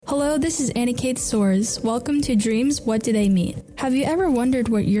Hello, this is Anna Kate Soares. Welcome to Dreams, What Do They Mean? Have you ever wondered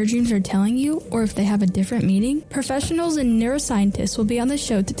what your dreams are telling you, or if they have a different meaning? Professionals and neuroscientists will be on the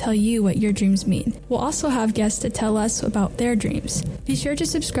show to tell you what your dreams mean. We'll also have guests to tell us about their dreams. Be sure to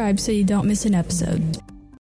subscribe so you don't miss an episode.